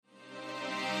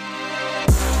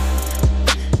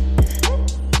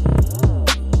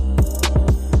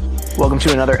Welcome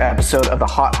to another episode of the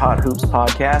Hot Hoops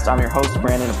podcast. I'm your host,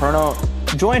 Brandon Aperno,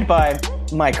 joined by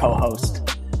my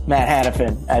co-host, Matt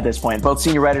Hannafin, at this point. Both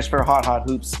senior writers for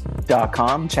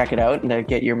hothoops.com. Check it out and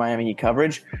get your Miami Heat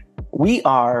coverage. We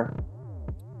are,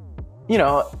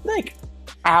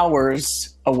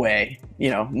 hours away,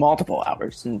 multiple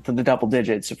hours into the double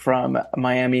digits from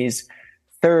Miami's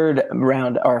third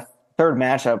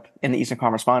matchup in the Eastern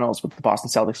Conference Finals with the Boston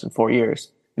Celtics in 4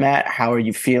 years. Matt, how are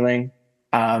you feeling?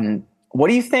 What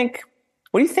do you think?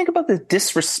 What do you think about the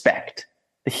disrespect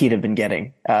the Heat have been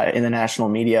getting in the national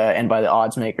media and by the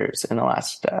odds makers in the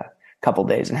last couple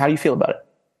days? And how do you feel about it?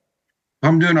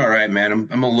 I'm doing all right, man.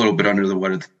 I'm a little bit under the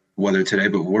weather today,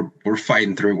 but we're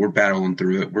fighting through it. We're battling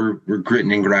through it. We're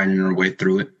gritting and grinding our way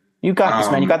through it. You got this,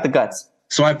 man. You got the guts.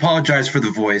 So I apologize for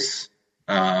the voice,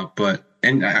 but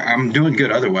I'm doing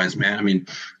good otherwise, man. I mean,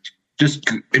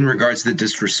 just in regards to the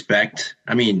disrespect,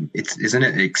 I mean, isn't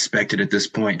it expected at this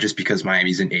point, just because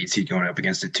Miami's an 8 seed going up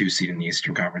against a 2 seed in the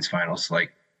Eastern Conference Finals?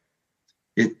 Like,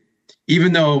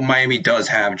 even though Miami does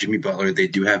have Jimmy Butler, they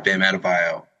do have Bam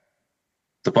Adebayo.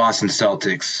 The Boston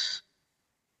Celtics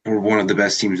were one of the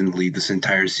best teams in the league this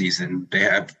entire season. They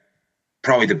have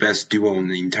probably the best duo in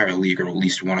the entire league, or at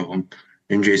least one of them,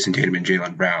 in Jason Tatum and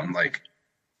Jaylen Brown. Like,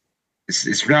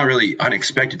 it's not really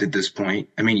unexpected at this point.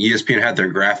 I mean, ESPN had their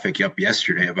graphic up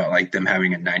yesterday about like them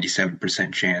having a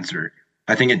 97% chance, or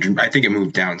I think it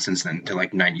moved down since then to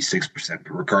like 96%.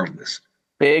 But regardless,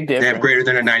 big difference. They have greater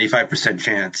than a 95%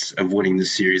 chance of winning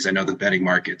this series. I know the betting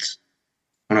markets,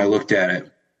 when I looked at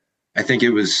it, I think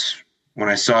it was when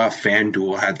I saw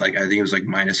FanDuel had I think it was like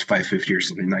minus 550 or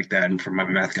something like that. And for my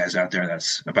math guys out there,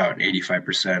 that's about an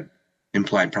 85%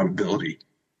 implied probability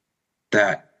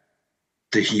that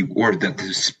the Heat or that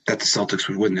the Celtics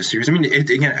would win this series. I mean,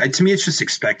 to me, it's just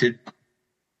expected.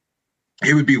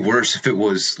 It would be worse if it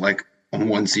was like a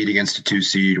 1 seed against a 2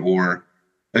 seed, or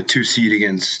a 2 seed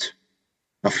against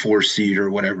a 4 seed, or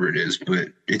whatever it is. But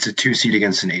it's a 2 seed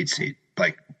against an 8 seed.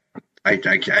 Like, I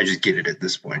just get it at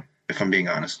this point, if I'm being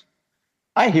honest.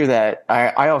 I hear that.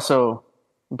 I also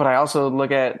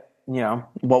look at,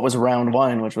 what was round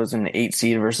 1, which was an 8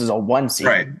 seed versus a 1 seed,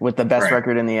 right, with the best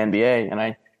record in the NBA.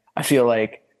 And I feel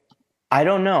like, I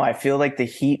don't know. I feel like the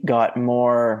Heat got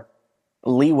more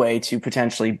leeway to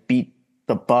potentially beat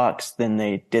the Bucks than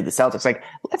they did the Celtics. Like,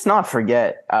 let's not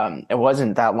forget, it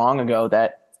wasn't that long ago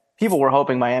that people were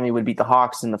hoping Miami would beat the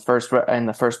Hawks in the first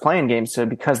play-in game, so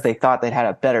because they thought they'd had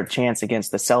a better chance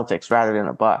against the Celtics rather than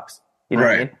the Bucks. You know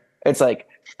what I mean? It's like,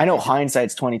 I know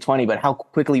hindsight's 2020, but how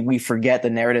quickly we forget the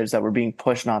narratives that were being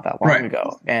pushed not that long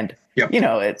ago. And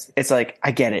it's like,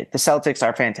 I get it. The Celtics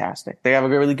are fantastic. They have a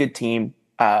really good team.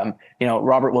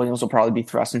 Robert Williams will probably be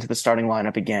thrust into the starting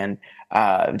lineup again.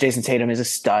 Jason Tatum is a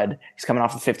stud. He's coming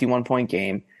off a 51-point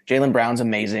game. Jaylen Brown's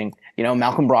amazing.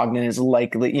 Malcolm Brogdon is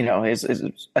likely, is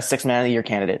a sixth man of the year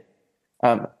candidate.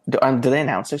 Do they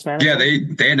announce sixth man? Yeah,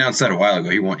 they announced that a while ago.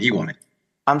 He won it.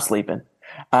 I'm sleeping.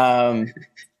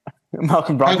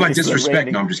 Malcolm Brogdon. Talk about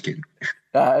disrespect. No, I'm just kidding.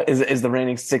 Is the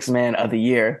reigning sixth man of the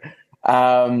year.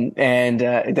 You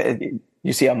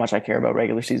see how much I care about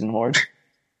regular season awards.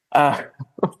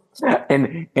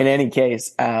 In any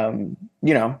case, they're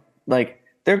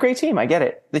a great team. I get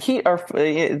it. The Heat are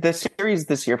the series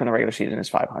this year from the regular season is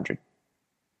 500.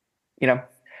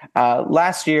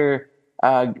 Last year,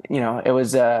 it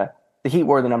was the Heat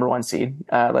were the number 1 seed.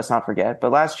 Let's not forget.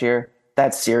 But last year,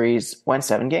 that series went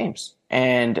 7 games,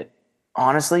 and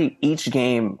honestly, each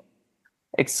game,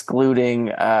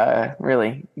 excluding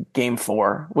really game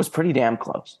 4, was pretty damn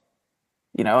close.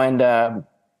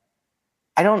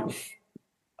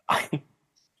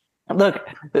 Look,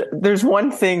 there's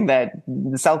one thing that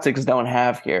the Celtics don't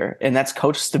have here, and that's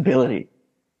coach stability.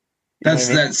 That's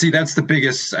the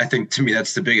biggest, I think, to me,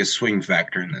 that's the biggest swing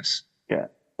factor in this. Yeah.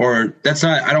 Or that's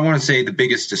not, I don't want to say the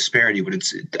biggest disparity, but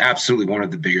it's absolutely one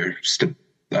of the bigger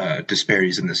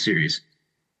disparities in this series.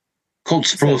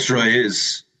 Coach Spoelstra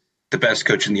is the best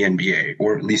coach in the NBA,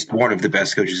 or at least one of the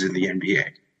best coaches in the NBA.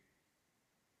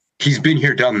 He's been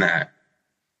here, done that.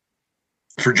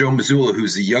 For Joe Mazzulla,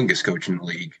 who's the youngest coach in the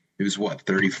league, he was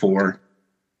 34.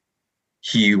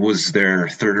 He was their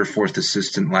 3rd or 4th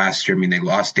assistant last year. I mean, they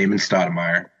lost Damon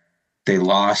Stoudemire. They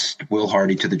lost Will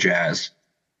Hardy to the Jazz.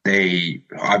 The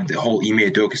whole Ime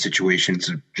Udoka situation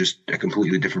is just a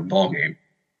completely different ballgame.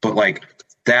 But like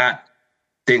that,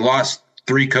 they lost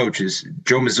 3 coaches.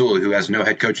 Joe Mazzulla, who has no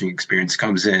head coaching experience,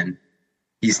 comes in.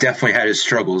 He's definitely had his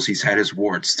struggles. He's had his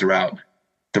warts throughout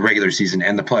the regular season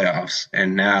and the playoffs.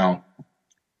 And now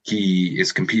he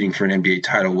is competing for an NBA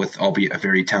title with, albeit a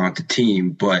very talented team.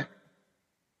 But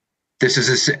this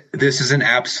is an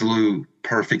absolute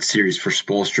perfect series for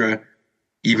Spoelstra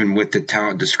even with the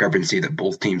talent discrepancy that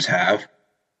both teams have,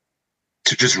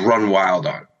 to just run wild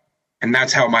on. And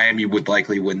that's how Miami would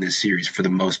likely win this series for the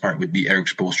most part. Would be an Eric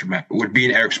Spoelstra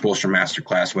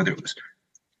masterclass, whether it was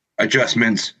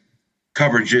adjustments,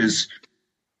 coverages,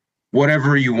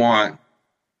 whatever you want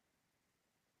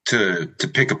to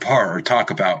pick apart or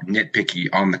talk about nitpicky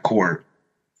on the court.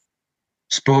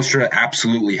 Spoelstra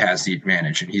absolutely has the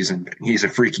advantage, and he's a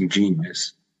freaking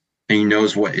genius, and he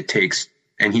knows what it takes.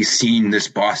 And he's seen this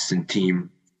Boston team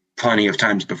plenty of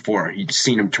times before. He's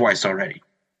seen them twice already.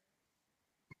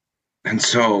 And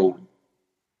so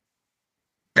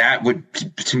that would,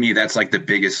 to me, that's like the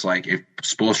biggest, like, if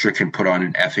Spoelstra can put on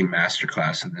an effing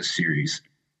masterclass in this series,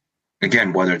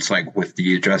 again, whether it's like with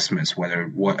the adjustments,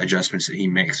 what adjustments that he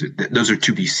makes, those are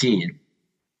to be seen.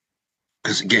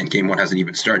 Because again, game one hasn't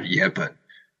even started yet, but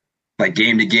like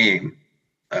game to game,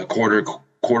 quarter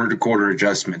to quarter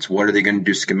adjustments, what are they going to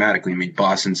do schematically? I mean,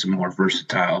 Boston's a more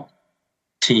versatile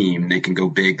team. They can go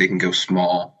big, they can go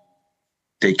small.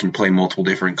 They can play multiple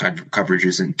different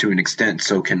coverages, and to an extent,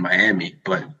 so can Miami.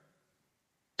 But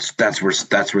that's where the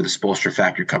Spoelstra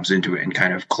factor comes into it and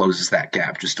kind of closes that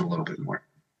gap just a little bit more.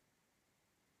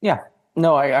 Yeah,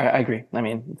 no, I agree. I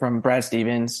mean, from Brad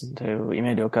Stevens to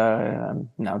Ime Udoka,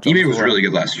 now Ime was really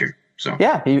good last year. So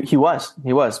yeah, he was,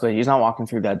 but he's not walking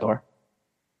through that door.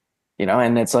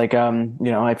 And it's like,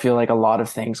 I feel like a lot of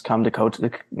things come to coach,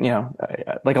 like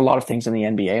a lot of things in the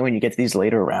NBA when you get to these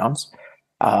later rounds.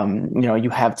 You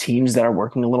have teams that are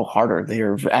working a little harder.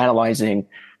 They're analyzing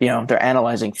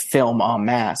film en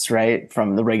masse, right?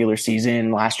 From the regular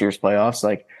season, last year's playoffs.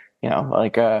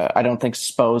 I don't think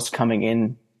Spo's coming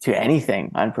in to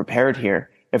anything unprepared here.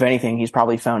 If anything, he's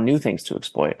probably found new things to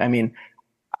exploit. I mean,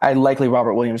 likely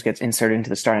Robert Williams gets inserted into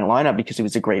the starting lineup because he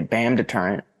was a great Bam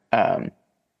deterrent,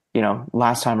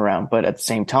 last time around. But at the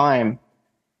same time,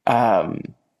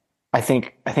 I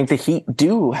think the Heat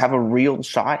do have a real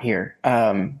shot here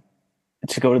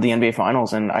to go to the NBA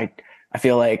Finals, and I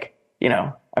feel like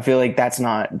that's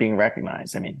not being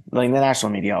recognized. I mean, like the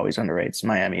national media always underrates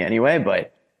Miami anyway,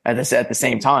 but at the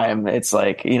same time, it's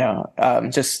like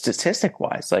just statistic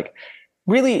wise, like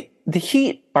really the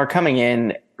Heat are coming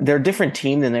in. They're a different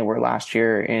team than they were last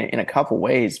year in a couple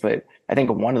ways, but I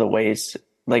think one of the ways,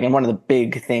 and one of the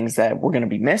big things that we're going to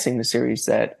be missing the series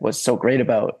that was so great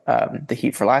about the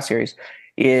Heat for last series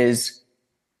is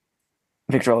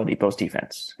Victor Oladipo's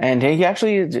defense. And he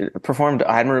actually performed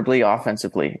admirably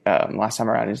offensively last time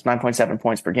around. He was 9.7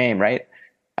 points per game, right?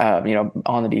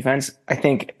 On the defense. I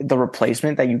think the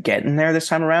replacement that you get in there this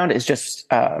time around is just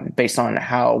based on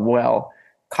how well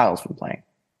Kyle's been playing.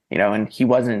 And he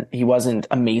wasn't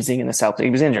amazing in the Celtics. He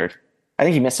was injured. I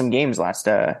think he missed some games last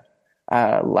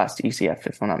ECF,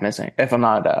 if I'm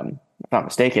not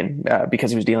mistaken,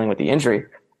 because he was dealing with the injury.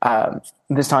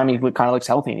 This time he kind of looks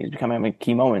healthy and he's becoming a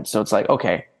key moment. So it's like,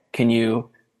 okay, can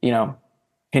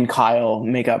Kyle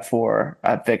make up for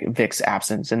Vic's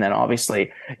absence? And then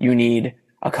obviously you need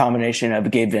a combination of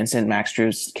Gabe Vincent, Max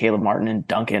Strus, Caleb Martin, and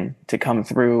Duncan to come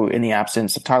through in the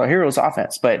absence of Tyler Hero's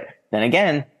offense. But then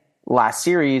again, last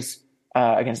series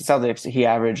against the Celtics, he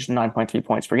averaged 9.3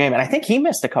 points per game. And I think he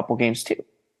missed a couple games too,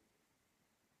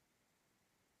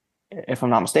 if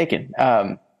I'm not mistaken.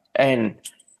 And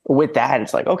with that,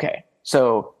 it's like, okay,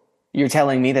 so you're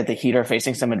telling me that the Heat are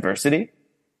facing some adversity?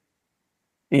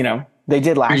 They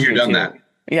did last year too. That.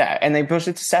 Yeah, and they pushed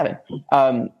it to 7.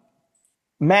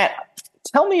 Matt,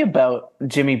 tell me about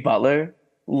Jimmy Butler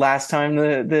last time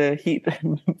the Heat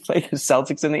played the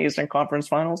Celtics in the Eastern Conference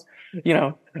Finals.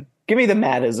 Give me the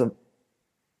Mattism.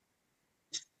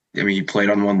 I mean, he played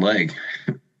on one leg.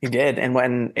 He did, and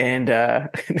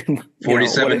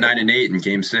 47, 9, and 8 in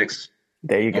Game 6.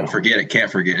 There you go. Don't forget it.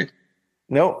 Can't forget it.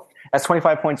 Nope. That's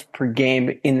 25 points per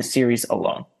game in the series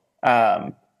alone.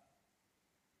 You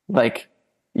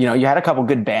had a couple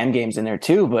good Bam games in there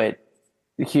too, but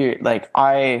here,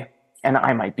 I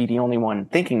might be the only one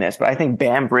thinking this, but I think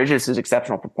Bam bridges his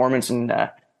exceptional performance in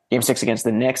Game 6 against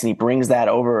the Knicks, and he brings that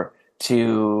over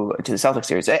to the Celtics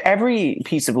series. Every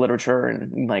piece of literature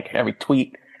and every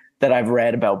tweet that I've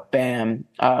read about Bam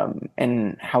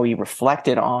and how he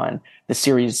reflected on the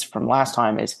series from last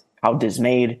time is how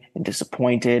dismayed and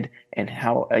disappointed, and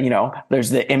how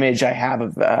there's the image I have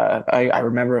of I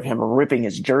remember of him ripping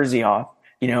his jersey off.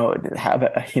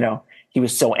 He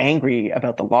was so angry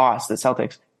about the loss, the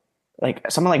Celtics.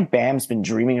 Someone like Bam's been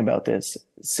dreaming about this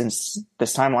since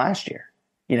this time last year,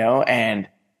 and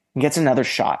gets another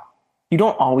shot. You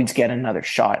don't always get another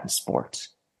shot in sports,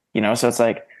 so it's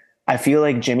like, I feel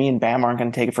like Jimmy and Bam aren't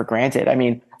going to take it for granted. I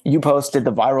mean, you posted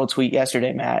the viral tweet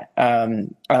yesterday, Matt,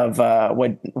 of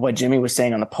what Jimmy was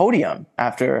saying on the podium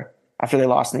after after they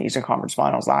lost in the Eastern Conference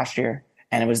Finals last year.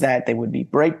 And it was that they would be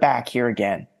right back here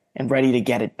again and ready to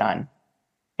get it done.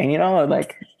 And,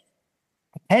 like,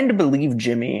 I tend to believe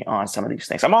Jimmy on some of these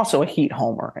things. I'm also a Heat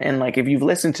homer. And, like, if you've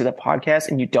listened to the podcast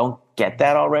and you don't get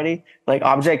that already, like,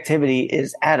 objectivity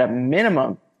is at a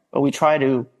minimum, but we try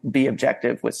to be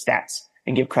objective with stats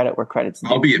and give credit where credit's due.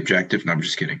 I'll be objective. No, I'm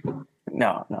just kidding.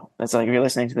 No. That's like, if you're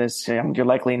listening to this, you're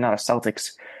likely not a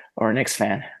Celtics or a Knicks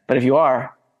fan. But if you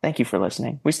are, thank you for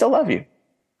listening. We still love you.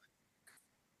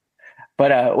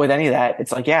 But with any of that,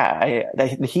 it's like,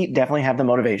 the Heat definitely have the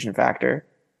motivation factor.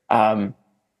 The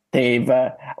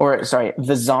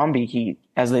zombie Heat,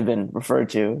 as they've been referred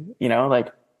to,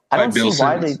 like, I don't see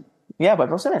why they, by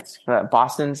Bill Simmons,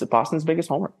 Boston's biggest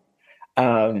homer.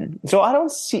 So I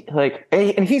don't see, like,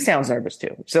 and he sounds nervous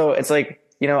too. So it's like,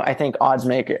 I think odds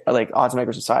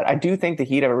makers aside, I do think the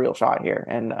Heat have a real shot here.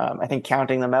 And I think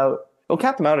counting them out,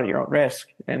 count them out at your own risk.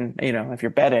 And, if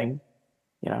you're betting,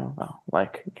 count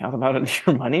them out at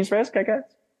your money's risk, I guess.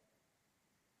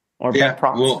 Or bet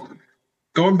props. Well,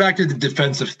 going back to the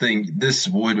defensive thing,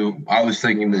 I was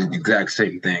thinking the exact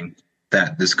same thing,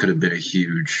 that this could have been a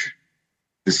huge.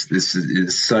 This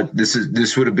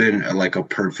would have been like a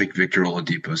perfect Victor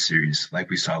Oladipo series, like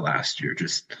we saw last year.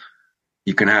 Just,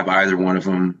 you can have either one of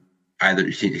them,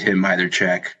 either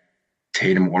check,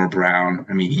 Tatum or Brown.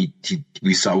 I mean,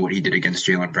 we saw what he did against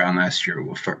Jaylen Brown last year,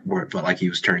 where it felt like he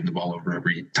was turning the ball over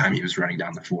every time he was running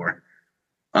down the floor.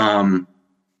 But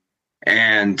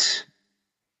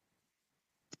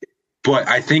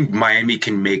I think Miami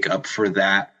can make up for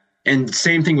that, and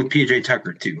same thing with PJ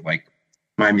Tucker too. Like,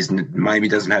 Miami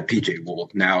doesn't have PJ. Well,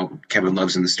 now Kevin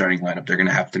Love's in the starting lineup. They're going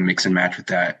to have to mix and match with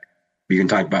that. We can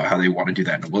talk about how they want to do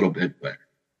that in a little bit, but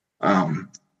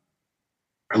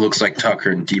it looks like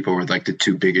Tucker and Depot were like the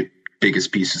two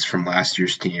biggest pieces from last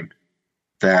year's team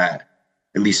that,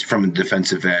 at least from the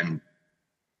defensive end,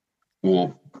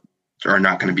 are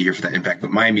not going to be here for that impact.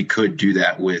 But Miami could do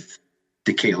that with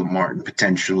Caleb Martin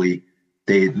potentially.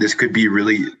 This could be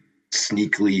really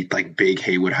sneakily like big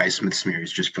Haywood Highsmith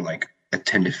smears just for like a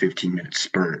 10 to 15 minute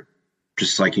spurt.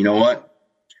 Just like, you know what?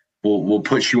 We'll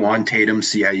put you on Tatum,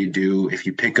 see how you do. If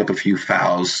you pick up a few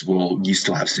fouls, you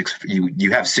still have six.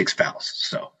 You have 6 fouls,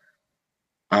 so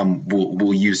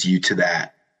we'll use you to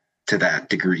that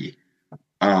degree.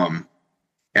 And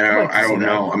I don't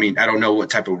know. I mean, I don't know what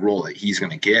type of role that he's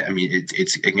going to get. I mean,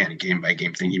 it's again a game by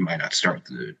game thing. He might not start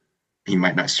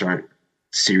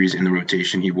series in the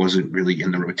rotation. He wasn't really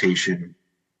in the rotation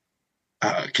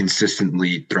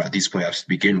consistently throughout these playoffs to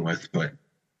begin with, but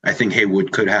I think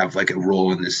Haywood could have like a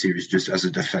role in this series just as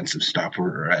a defensive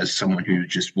stopper, or as someone who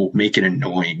just will make it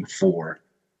annoying for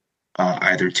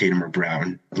either Tatum or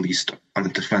Brown, at least on the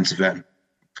defensive end.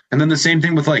 And then the same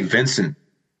thing with like Vincent.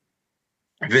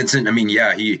 I mean,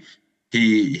 you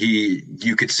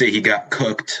could say he got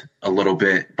cooked a little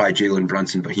bit by Jalen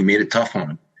Brunson, but he made it tough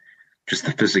on him. Just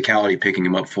the physicality, picking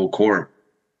him up full court,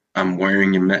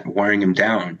 wearing him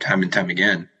down time and time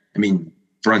again. I mean,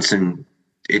 Brunson,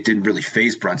 it didn't really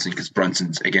faze Brunson because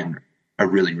Brunson's, again, a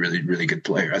really, really, really good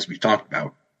player, as we've talked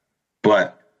about.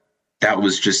 But that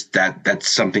was just that's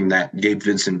something that Gabe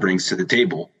Vincent brings to the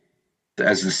table.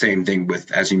 As the same thing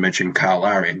with, as you mentioned, Kyle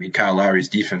Lowry. I mean, Kyle Lowry's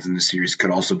defense in this series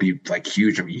could also be like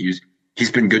huge. I mean,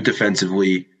 he's been good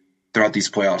defensively throughout these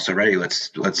playoffs already.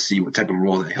 Let's see what type of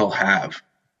role that he'll have,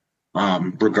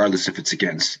 regardless if it's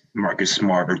against Marcus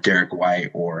Smart or Derek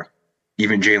White or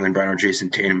even Jaylen Brown or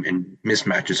Jason Tatum in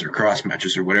mismatches or cross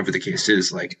matches or whatever the case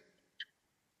is. Like,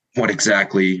 what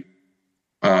exactly,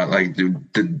 like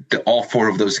the all 4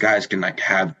 of those guys can like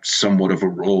have somewhat of a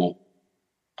role,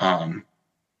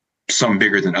 some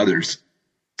bigger than others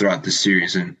throughout the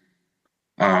series. And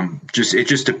it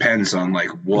just depends on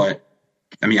like what.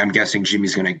 I mean, I'm guessing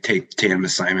Jimmy's going to take Tatum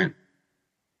assignment.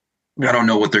 I don't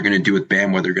know what they're going to do with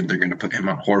Bam, whether they're going to put him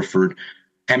on Horford.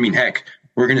 I mean, heck,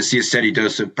 we're going to see a steady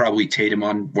dose of probably Tatum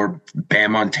or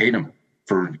Bam on Tatum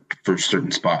for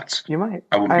certain spots. You might.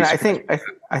 I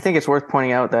think it's worth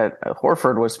pointing out that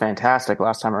Horford was fantastic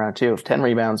last time around too. 10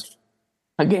 rebounds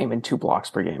a game and 2 blocks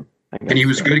per game. And he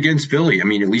was good against Philly. I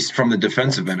mean, at least from the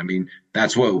defensive end. I mean,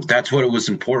 that's what it was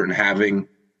important, having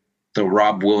the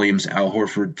Rob Williams, Al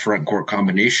Horford front court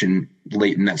combination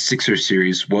late in that Sixers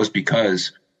series, was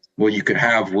because, well, you could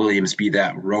have Williams be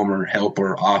that roamer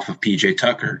helper off of PJ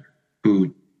Tucker,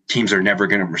 who teams are never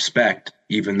going to respect,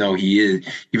 even though he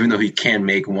can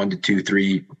make 1 to 2,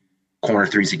 3 corner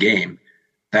threes a game.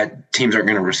 That teams aren't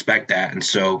going to respect that. And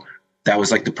so that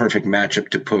was like the perfect matchup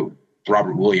to put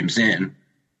Robert Williams in.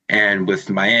 And with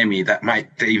Miami,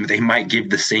 they might give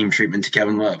the same treatment to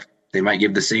Kevin Love. They might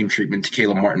give the same treatment to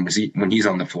Caleb Martin when he's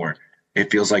on the floor.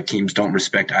 It feels like teams don't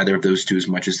respect either of those two as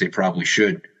much as they probably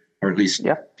should, or at least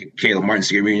Yeah. Caleb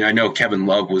Martin's. I mean, I know Kevin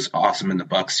Love was awesome in the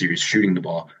Bucks series shooting the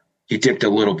ball. He dipped a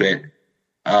little bit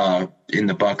in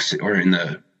the Bucks or in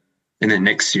the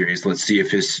Knicks series. Let's see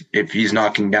if he's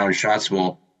knocking down shots.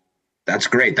 Well, that's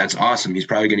great. That's awesome. He's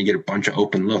probably going to get a bunch of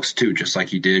open looks too, just like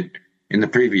he did in the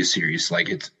previous series.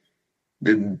 Like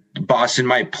the Boston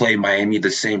might play Miami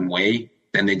the same way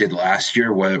than they did last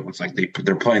year, where it was like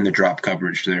they're playing the drop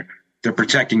coverage. They're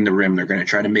protecting the rim. They're going to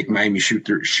try to make Miami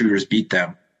shooters beat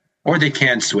them, or they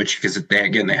can switch because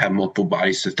they have multiple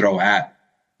bodies to throw at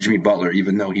Jimmy Butler,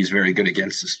 even though he's very good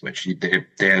against the switch.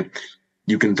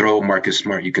 You can throw Marcus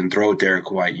Smart, you can throw Derek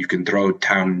White, you can throw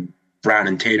Brown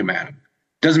and Tatum at him.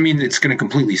 Doesn't mean it's going to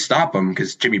completely stop him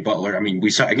because Jimmy Butler. I mean, we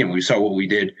saw what we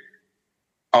did,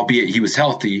 albeit he was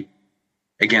healthy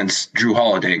against Drew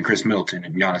Holiday and Chris Middleton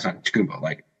and Giannis Antetokounmpo.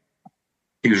 Like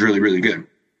he was really, really good.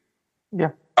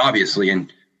 Yeah, obviously,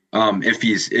 and I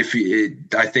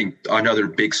think another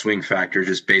big swing factor,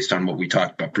 just based on what we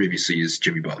talked about previously, is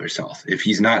Jimmy Butler's health. If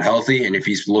he's not healthy, and if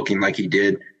he's looking like he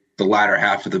did the latter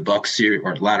half of the Bucks series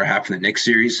or latter half of the Knicks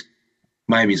series,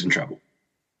 Miami's in trouble.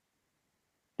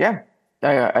 Yeah,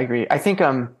 I agree. I think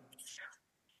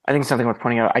something worth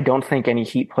pointing out. I don't think any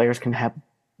Heat players can have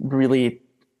really.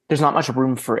 There's not much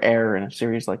room for error in a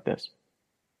series like this.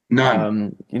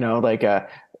 None.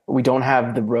 We don't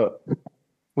have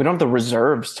the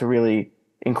reserves to really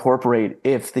incorporate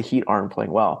if the Heat aren't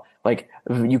playing well. Like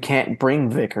you can't bring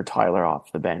Vic or Tyler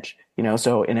off the bench,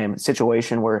 so in a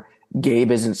situation where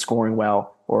Gabe isn't scoring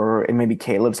well, or maybe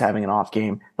Caleb's having an off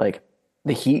game, like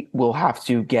the Heat will have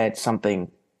to get something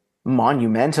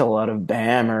monumental out of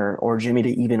Bam or Jimmy to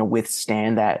even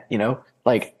withstand that,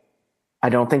 like I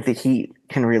don't think the Heat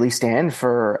can really stand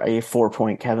for a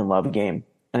 4-point Kevin Love game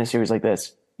in a series like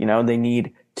this. They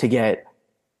need to get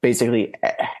basically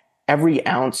every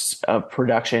ounce of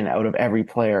production out of every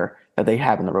player that they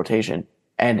have in the rotation.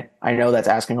 And I know that's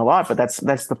asking a lot, but that's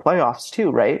the playoffs too,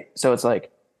 right? So it's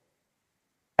like,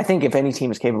 I think if any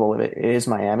team is capable of it, it is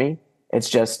Miami. It's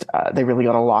just, they really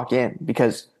got to lock in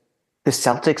because the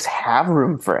Celtics have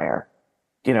room for error,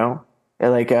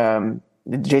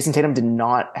 Jason Tatum did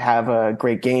not have a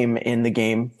great game in the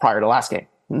game prior to last game.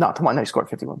 Not the one that he scored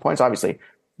 51 points, obviously.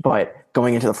 But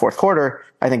going into the fourth quarter,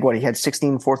 I think he had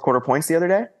 16 fourth quarter points the other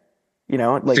day.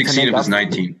 16 of his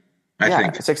 19, I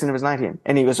think. 16 of his 19.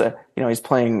 And he was, he's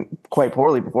playing quite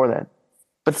poorly before that.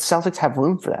 But the Celtics have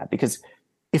room for that because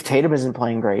if Tatum isn't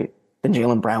playing great, then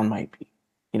Jaylen Brown might be,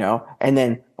 And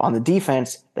then on the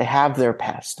defense, they have their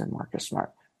pest and Marcus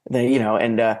Smart.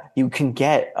 You can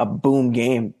get a boom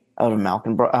game out of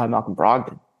Malcolm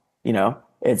Brogdon.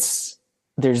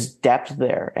 There's depth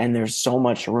there and there's so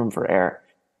much room for error.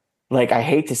 Like, I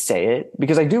hate to say it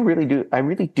because I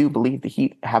really do believe the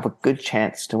Heat have a good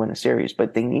chance to win a series,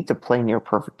 but they need to play near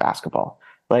perfect basketball.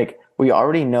 Like, we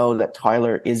already know that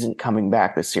Tyler isn't coming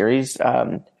back this series.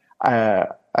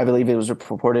 I believe it was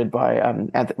reported by,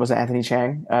 was it Anthony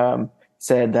Chang,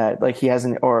 said that like he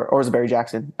hasn't, or was it Barry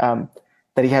Jackson,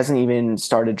 that he hasn't even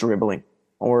started dribbling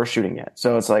or shooting yet.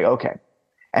 So it's like, okay.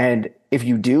 And if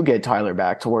you do get Tyler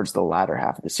back towards the latter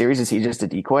half of the series, is he just a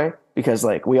decoy? Because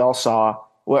like we all saw,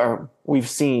 where we've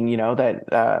seen,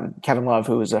 that Kevin Love,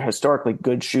 who is a historically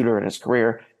good shooter in his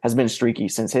career, has been streaky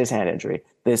since his hand injury.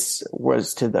 This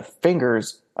was to the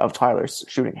fingers of Tyler's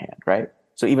shooting hand, right?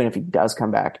 So even if he does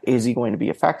come back, is he going to be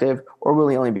effective or will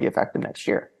he only be effective next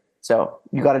year? So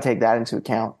you got to take that into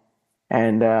account.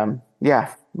 And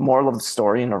moral of the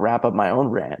story, and to wrap up my own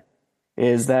rant,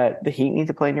 is that the Heat need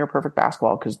to play near perfect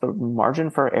basketball because the margin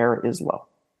for error is low.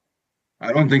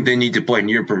 I don't think they need to play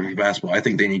near perfect basketball. I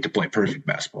think they need to play perfect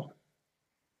basketball.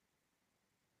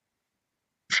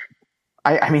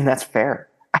 I mean, that's fair.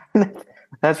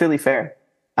 That's really fair.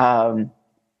 But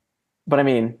I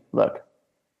mean, look,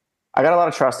 I got a lot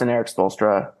of trust in Eric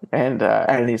Spoelstra and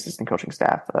the assistant coaching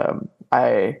staff.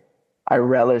 I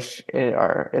relish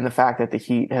in the fact that the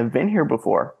Heat have been here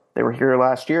before. They were here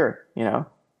last year,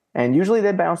 and usually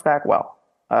they bounce back well.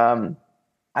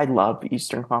 I love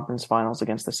Eastern Conference Finals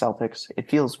against the Celtics. It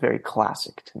feels very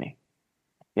classic to me.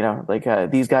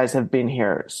 These guys have been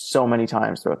here so many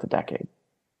times throughout the decade,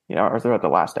 or throughout the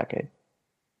last decade.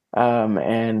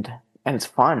 And it's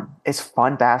fun. It's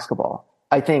fun basketball.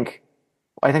 I think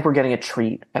we're getting a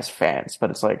treat as fans, but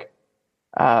it's like,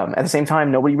 at the same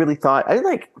time, nobody really thought,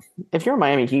 if you're a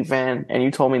Miami Heat fan and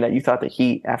you told me that you thought the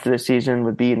Heat after this season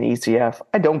would be in the ECF,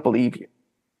 I don't believe you,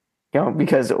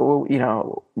 because,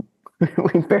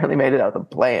 we barely made it out of the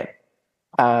play-in.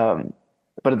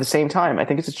 But at the same time, I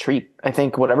think it's a treat. I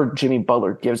think whatever Jimmy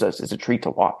Butler gives us is a treat to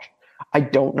watch. I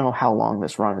don't know how long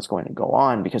this run is going to go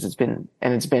on because it's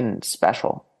been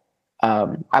special.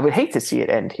 I would hate to see it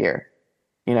end here,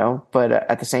 but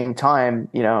at the same time,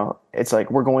 it's like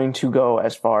we're going to go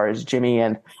as far as Jimmy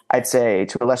and I'd say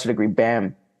to a lesser degree,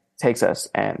 Bam takes us.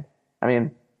 And I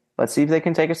mean, let's see if they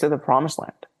can take us to the promised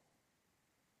land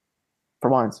for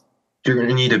once. You're going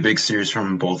to need a big series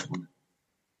from both of them.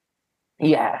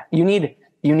 Yeah, you need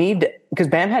because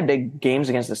Bam had big games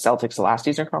against the Celtics the last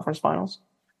Eastern Conference Finals,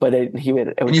 but he's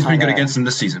been good against them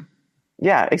this season.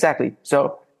 Yeah, exactly.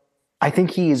 So I think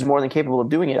he is more than capable of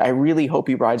doing it. I really hope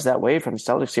he rides that wave from the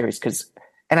Celtics series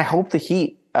and I hope the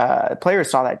Heat players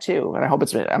saw that too, and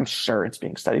I'm sure it's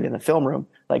being studied in the film room.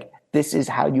 Like this is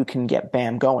how you can get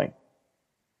Bam going,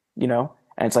 and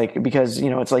it's like because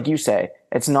it's like you say,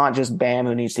 it's not just Bam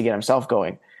who needs to get himself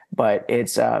going. But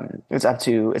it's up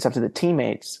to the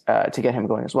teammates to get him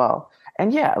going as well.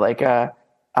 And yeah,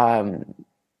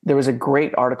 there was a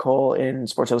great article in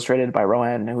Sports Illustrated by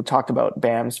Rowan who talked about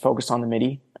Bam's focus on the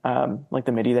midi, like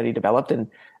the midi that he developed,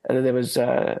 and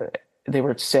they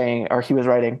were saying, or he was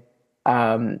writing,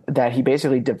 that he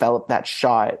basically developed that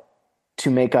shot to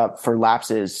make up for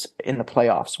lapses in the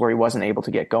playoffs where he wasn't able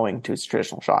to get going to his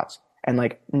traditional shots. And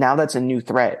like now that's a new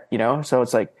threat, So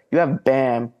it's like you have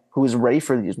Bam who is ready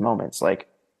for these moments. Like,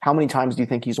 how many times do you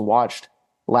think he's watched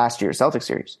last year's Celtics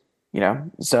series?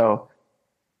 So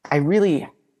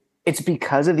it's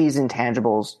because of these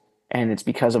intangibles and it's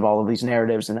because of all of these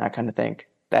narratives and that kind of thing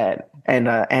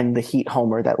and the Heat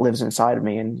homer that lives inside of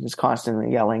me and is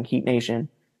constantly yelling Heat Nation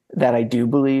that I do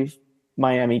believe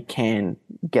Miami can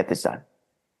get this done.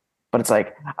 But it's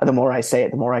like, the more I say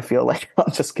it, the more I feel like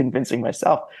I'm just convincing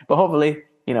myself. But hopefully,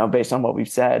 based on what we've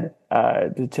said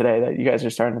today, that you guys are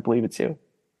starting to believe it too.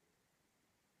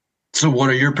 So what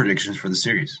are your predictions for the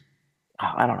series?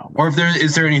 Oh, I don't know. Or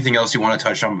is there anything else you want to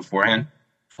touch on beforehand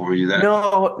before we do that?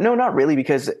 No, not really,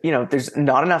 because, there's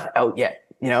not enough out yet.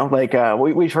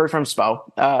 We've heard from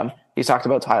Spo. He's talked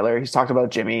about Tyler. He's talked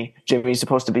about Jimmy. Jimmy's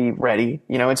supposed to be ready.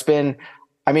 It's been,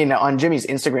 on Jimmy's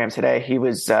Instagram today, he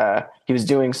was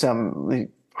doing some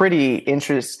pretty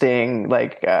interesting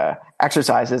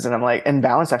exercises, and I'm like, and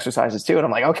balance exercises too. And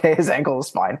I'm like, okay, his ankle is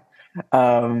fine.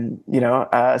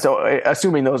 So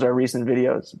assuming those are recent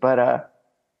videos, but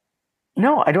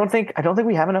no, I don't think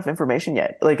we have enough information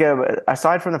yet.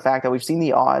 Aside from the fact that we've seen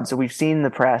the odds, so we've seen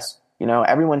the press,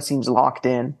 everyone seems locked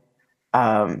in.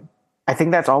 I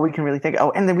think that's all we can really think. Oh,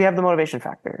 and then we have the motivation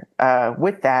factor.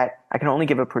 With that, I can only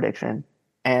give a prediction,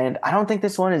 and I don't think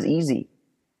this one is easy.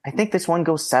 I think this one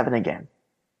goes 7 again.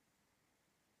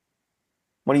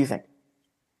 What do you think?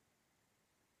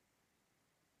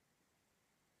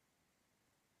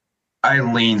 I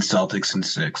lean Celtics in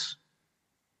 6.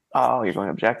 Oh, you're going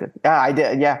objective. Yeah, I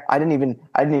did. Yeah, I didn't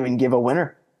even give a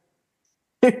winner.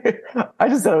 I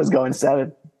just said I was going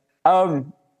 7.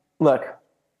 Look,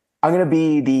 I'm gonna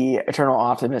be the eternal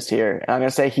optimist here, and I'm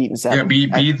gonna say Heat in 7. Yeah,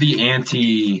 be the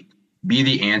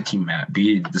anti Matt.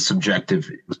 Be the subjective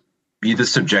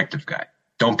guy.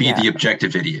 Don't be the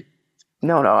objective idiot.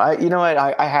 No. You know what?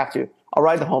 I have to. I'll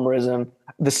ride the homerism.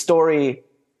 The story.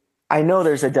 I know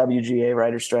there's a WGA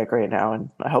writer's strike right now, and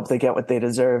I hope they get what they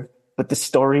deserve. But the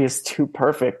story is too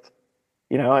perfect,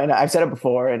 and I've said it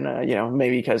before, and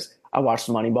maybe because I watched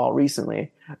Moneyball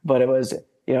recently, but it was,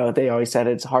 they always said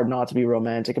it's hard not to be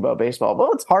romantic about baseball.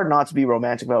 Well, it's hard not to be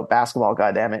romantic about basketball,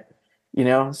 goddammit.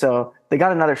 So they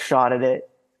got another shot at it.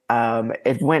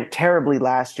 It went terribly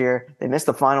last year. They missed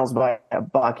the finals by a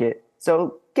bucket.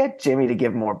 So get Jimmy to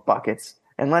give more buckets,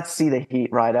 and let's see the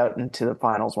Heat ride out into the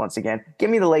finals once again. Give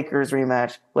me the Lakers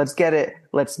rematch. Let's get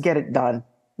it done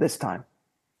this time.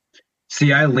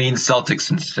 See, I lean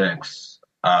Celtics in 6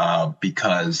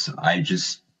 because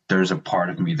there's a part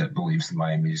of me that believes the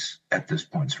Miami's at this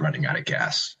point is running out of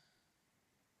gas.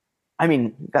 I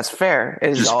mean, that's fair.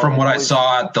 Just from what I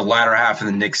saw at the latter half of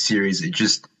the Knicks series,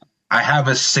 I have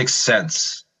a sixth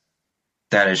sense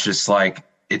that it's just like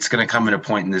it's going to come at a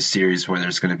point in this series where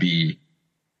there's going to be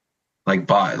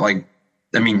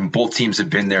both teams have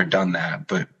been there, done that,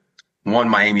 but one,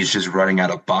 Miami's just running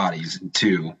out of bodies, and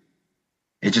two,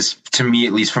 it just, to me,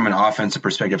 at least from an offensive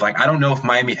perspective, I don't know if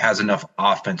Miami has enough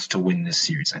offense to win this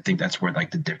series. I think that's where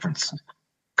the difference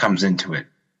comes into it.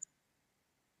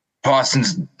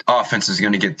 Boston's offense is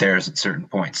going to get theirs at certain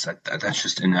points. That's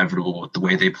just inevitable with the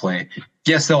way they play.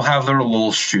 Yes, they'll have their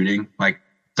little shooting.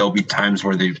 There'll be times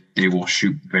where they will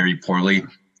shoot very poorly,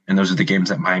 and those are the games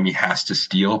that Miami has to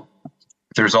steal.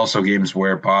 There's also games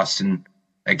where Boston,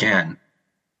 again,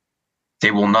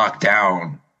 they will knock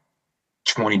down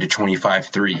 20 to 25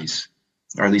 threes,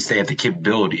 or at least they have the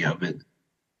capability of it,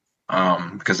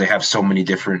 because they have so many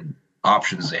different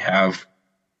options. They have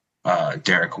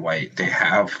Derek White. They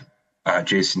have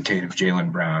Jason Tatum,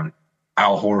 Jaylen Brown,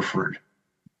 Al Horford,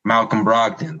 Malcolm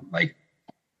Brogdon. Like,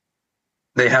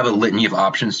 they have a litany of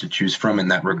options to choose from in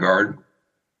that regard.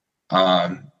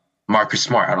 Marcus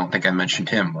Smart, I don't think I mentioned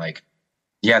him. Like,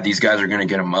 yeah, these guys are going to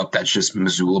get him up. That's just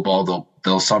Missoula ball.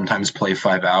 They'll sometimes play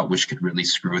 5 out, which could really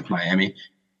screw with Miami.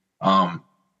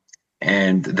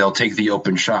 And they'll take the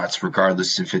open shots,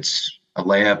 regardless if it's a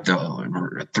layup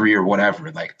or a 3 or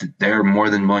whatever. Like, they're more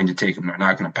than willing to take them. They're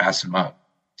not going to pass them up.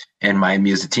 And Miami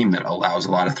is a team that allows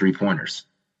a lot of 3-pointers.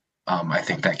 I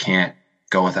think that can't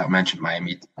go without mention.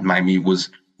 Miami was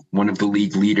one of the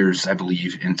league leaders, I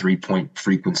believe, in 3-point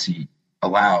frequency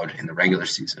allowed in the regular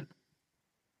season.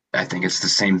 I think it's the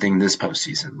same thing this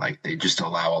postseason. Like, they just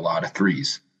allow a lot of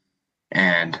threes.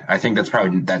 And I think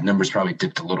that number's probably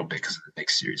dipped a little bit because of the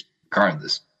Knicks series.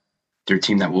 Regardless, they're a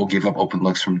team that will give up open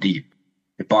looks from deep.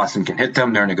 If Boston can hit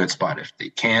them, they're in a good spot. If they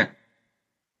can't,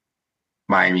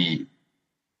 Miami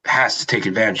has to take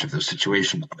advantage of those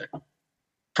situations. But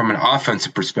from an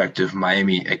offensive perspective,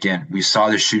 Miami, again, we saw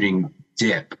the shooting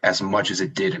dip as much as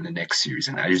it did in the Knicks series.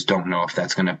 And I just don't know if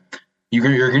that's going to –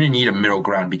 you're going to need a middle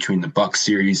ground between the Bucks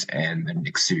series and the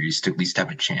Knicks series to at least have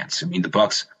a chance. I mean, the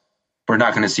Bucks, we're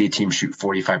not going to see a team shoot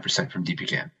 45% from deep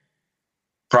again.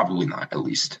 Probably not, at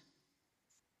least.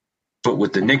 But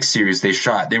with the Knicks series,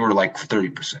 they were like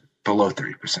 30%, below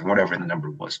 30%, whatever the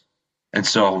number was. And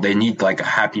so they need like a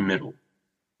happy middle.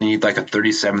 They need like a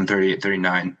 37, 38,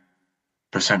 39%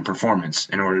 performance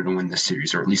in order to win this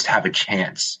series, or at least have a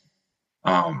chance.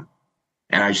 And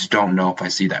I just don't know if I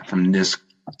see that from this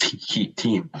Heat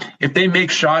team. If they make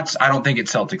shots, I don't think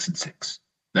it's Celtics in 6.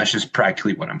 That's just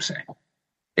practically what I'm saying.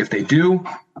 If they do,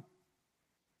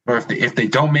 or if they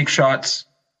don't make shots.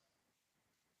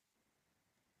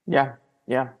 Yeah.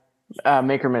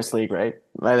 Make or miss league, right?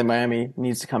 I think Miami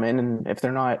needs to come in, and if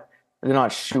they're not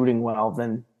shooting well,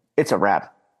 then it's a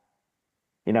wrap.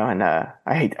 And I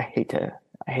hate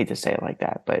to say it like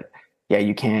that, but yeah,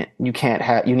 you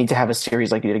need to have a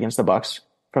series like you did against the Bucks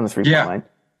from the 3-point line.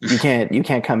 You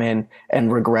can't come in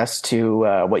and regress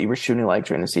to what you were shooting like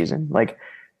during the season. Like,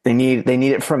 they need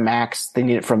it from Max, they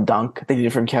need it from Dunk, they need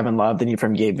it from Kevin Love, they need it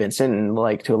from Gabe Vincent, and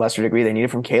like to a lesser degree, they need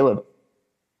it from Caleb.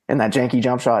 And that janky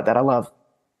jump shot that I love,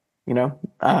 or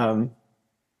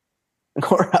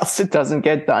else it doesn't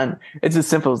get done. It's as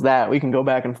simple as that. We can go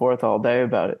back and forth all day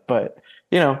about it, but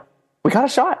we got a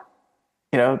shot.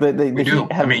 We do.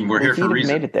 We're here for a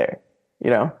reason. Made it there,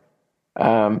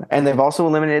 and they've also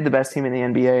eliminated the best team in the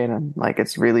NBA, and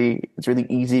it's really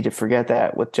easy to forget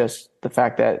that with just the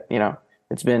fact that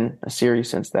it's been a series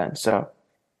since then. So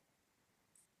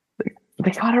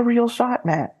they got a real shot,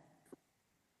 Matt.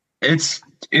 It's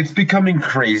becoming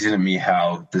crazy to me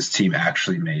how this team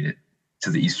actually made it to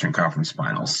the Eastern Conference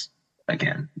Finals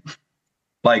again.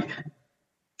 Like,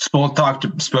 Spo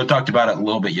talked about it a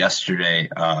little bit yesterday.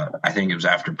 I think it was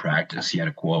after practice. He had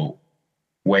a quote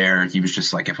where he was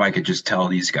just like, if I could just tell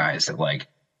these guys that, like,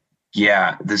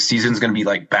 yeah, this season's going to be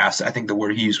like I think the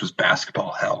word he used was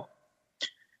basketball hell.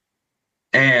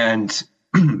 And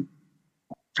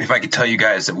if I could tell you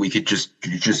guys that we could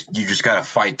you just got to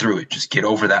fight through it. Just get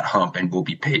over that hump, and we'll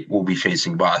be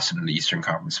facing Boston in the Eastern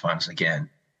Conference Finals again.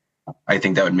 I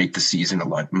think that would make the season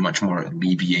much more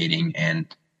alleviating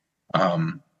and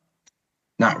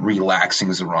not relaxing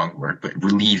is the wrong word, but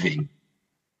relieving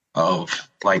of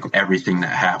like everything that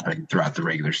happened throughout the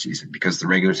regular season. Because the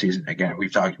regular season, again,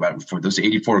 we've talked about it before, those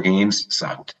 84 games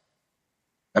sucked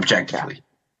objectively.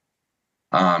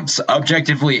 So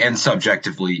objectively and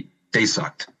subjectively, they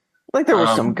sucked. Like, there were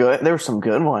some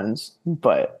good ones,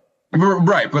 but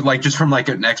right. But like, just from like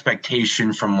an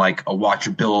expectation, from like a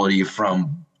watchability,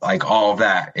 from like all of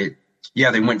that, they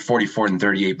went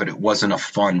 44-38, but it wasn't a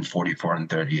fun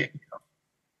 44-38.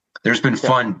 There's been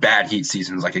fun bad Heat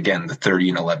seasons, like again the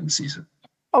 30-11 season.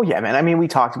 Oh yeah, man. I mean, we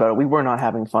talked about it. We were not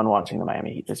having fun watching the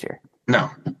Miami Heat this year.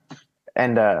 No.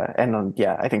 And I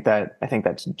think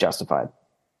that's justified.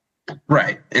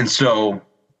 Right. And so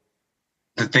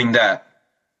the thing that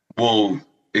will,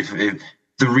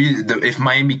 if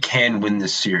Miami can win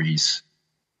this series,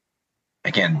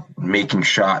 again, making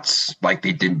shots like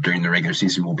they did during the regular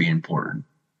season will be important.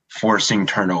 Forcing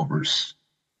turnovers.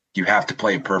 You have to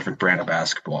play a perfect brand of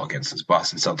basketball against this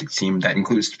Boston Celtics team. That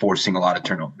includes forcing a lot of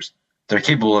turnovers. They're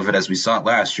capable of it, as we saw it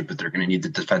last year, but they're going to need the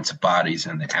defensive bodies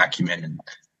and the acumen, and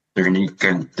they're going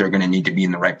to need to be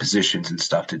in the right positions and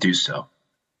stuff to do so.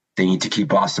 They need to keep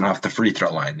Boston off the free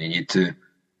throw line. They need to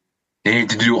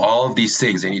do all of these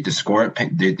things. They need to score at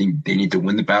paint. They need to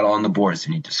win the battle on the boards.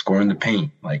 They need to score in the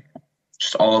paint. Like,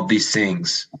 just all of these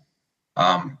things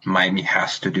Miami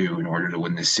has to do in order to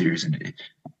win this series. And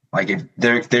Like if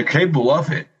they're capable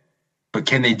of it, but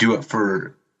can they do it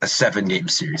for a 7-game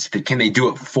series? Can they do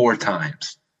it 4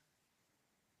 times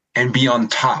and be on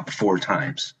top 4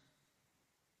 times?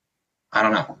 I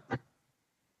don't know.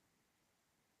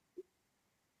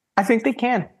 I think they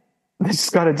can. They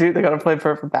got to play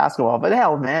perfect basketball. But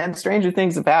hell, man, stranger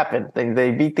things have happened.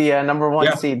 They beat the number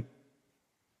 1 seed.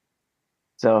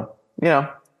 So,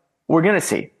 we're going to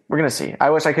see. We're going to see.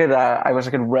 I wish I could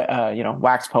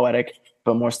wax poetic,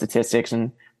 put more statistics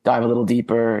and dive a little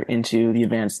deeper into the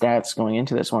advanced stats going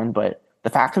into this one. But the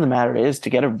fact of the matter is, to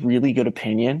get a really good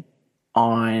opinion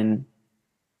on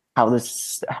how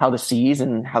the C's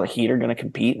and how the Heat are going to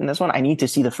compete in this one, I need to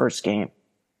see the first game.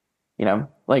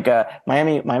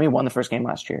 Miami won the first game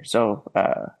last year. So,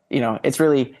 it's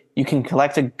really, you can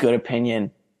collect a good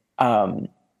opinion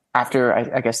after,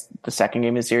 I guess the second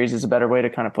game of the series is a better way to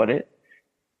kind of put it.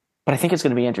 But I think it's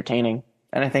going to be entertaining.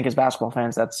 And I think as basketball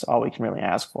fans, that's all we can really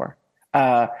ask for.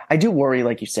 I do worry,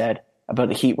 like you said, about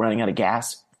the Heat running out of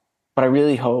gas. But I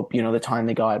really hope, the time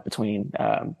they got between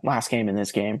last game and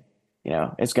this game,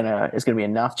 it's gonna be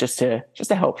enough just to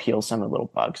help heal some of the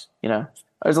little bugs.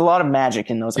 There's a lot of magic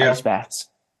in those ice baths.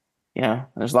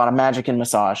 There's a lot of magic in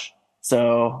massage.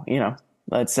 So,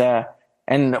 let's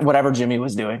and whatever Jimmy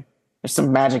was doing, there's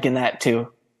some magic in that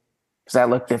too. Because that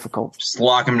looked difficult. Just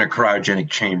lock him in a cryogenic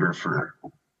chamber for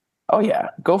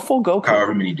go full Goku.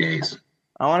 However many days.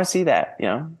 I want to see that,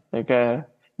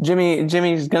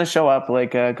 Jimmy's gonna show up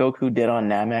like Goku did on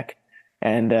Namek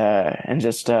and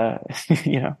just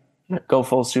go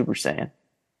full Super Saiyan.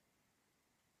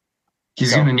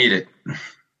 He's gonna need it.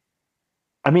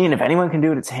 I mean, if anyone can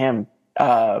do it, it's him.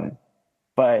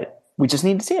 But we just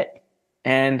need to see it.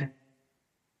 And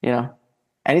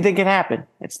anything can happen.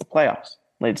 It's the playoffs,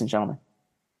 ladies and gentlemen.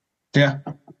 Yeah.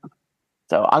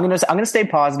 So I'm gonna stay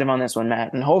positive on this one,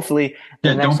 Matt, and hopefully.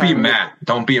 Don't be Matt.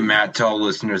 Don't be a Matt to all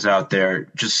listeners out there.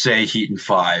 Just say Heat in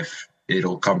 5.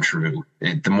 It'll come true.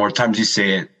 The more times you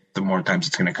say it, the more times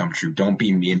it's gonna come true. Don't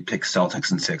be me and pick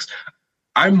Celtics in 6.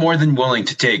 I'm more than willing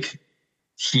to take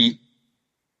Heat,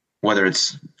 whether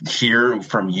it's here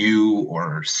from you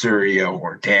or Surya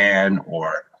or Dan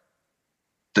or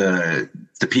the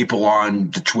people on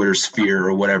the Twitter sphere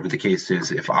or whatever the case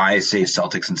is. If I say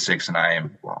Celtics in 6 and I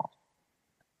am wrong,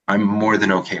 I'm more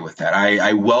than okay with that.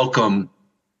 I welcome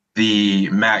the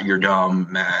Matt, you're dumb,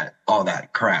 Matt, all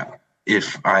that crap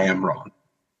if I am wrong.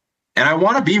 And I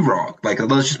want to be wrong. Like,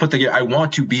 let's just put I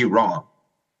want to be wrong.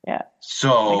 Yeah.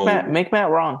 So make Matt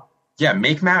wrong. Yeah,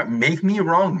 make me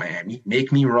wrong, man.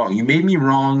 Make me wrong. You made me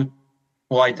wrong.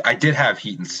 Well, I did have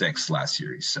Heat in 6 last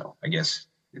series, so I guess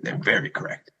they're very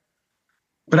correct.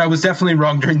 But I was definitely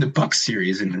wrong during the Bucks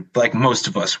series, and like most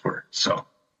of us were. So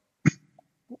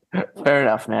fair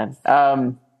enough, man.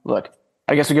 Look,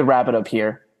 I guess we could wrap it up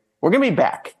here. We're gonna be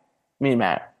back, me and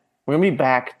Matt. We're gonna be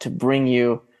back to bring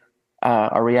you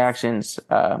our reactions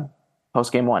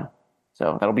post game 1.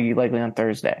 So that'll be likely on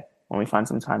Thursday when we find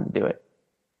some time to do it.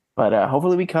 But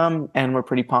hopefully we come and we're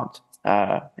pretty pumped.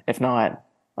 If not,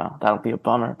 well, that'll be a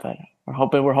bummer. But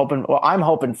we're hoping. Well, I'm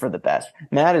hoping for the best.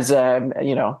 Matt is,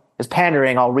 is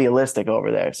pandering all realistic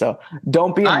over there. So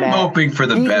don't be. I'm hoping for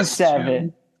the best.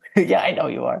 7. Yeah, I know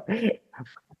you are.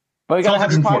 But we gotta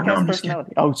have your podcast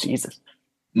personality. Oh Jesus,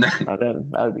 that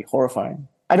would be horrifying.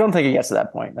 I don't think it gets to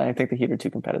that point. I think the Heat are too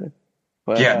competitive.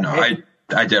 But,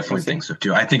 I definitely think so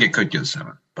too. I think it could go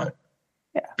 7, but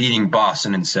beating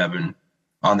Boston in 7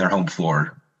 on their home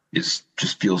floor just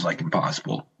feels like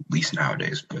impossible, at least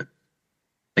nowadays. But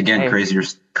again,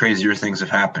 crazier things have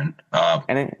happened.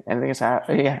 Anything is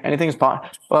happening. Yeah, anything is possible.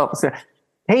 Well, so,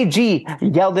 hey G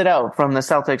yelled it out from the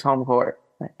Celtics home court.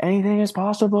 Anything is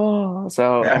possible.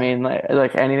 So I mean,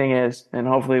 like anything is, and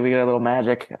hopefully we get a little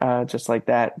magic, just like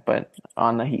that, but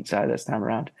on the Heat side this time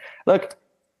around. Look,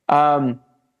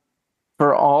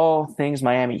 for all things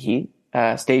Miami Heat,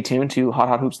 stay tuned to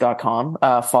hothoops.com.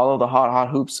 Follow the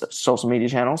Hot Hoops social media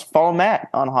channels. Follow Matt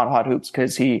on Hot Hoops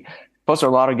because he posts a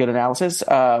lot of good analysis.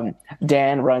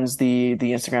 Dan runs the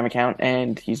Instagram account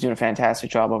and he's doing a fantastic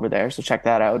job over there. So check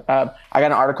that out. I got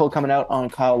an article coming out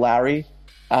on Kyle Lowry.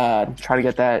 Try to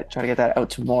get that out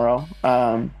tomorrow.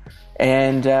 Follow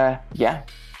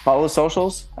the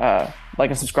socials. Like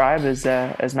and subscribe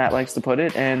as Matt likes to put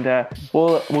it. And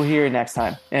we'll hear you next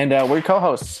time. And we're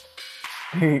co-hosts.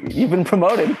 You've been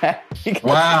promoted, Matt.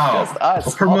 Wow. Just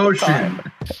us. Promotion.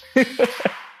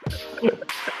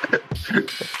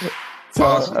 So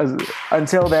awesome.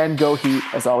 Until then, go Heat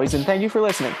as always, and thank you for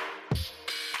listening.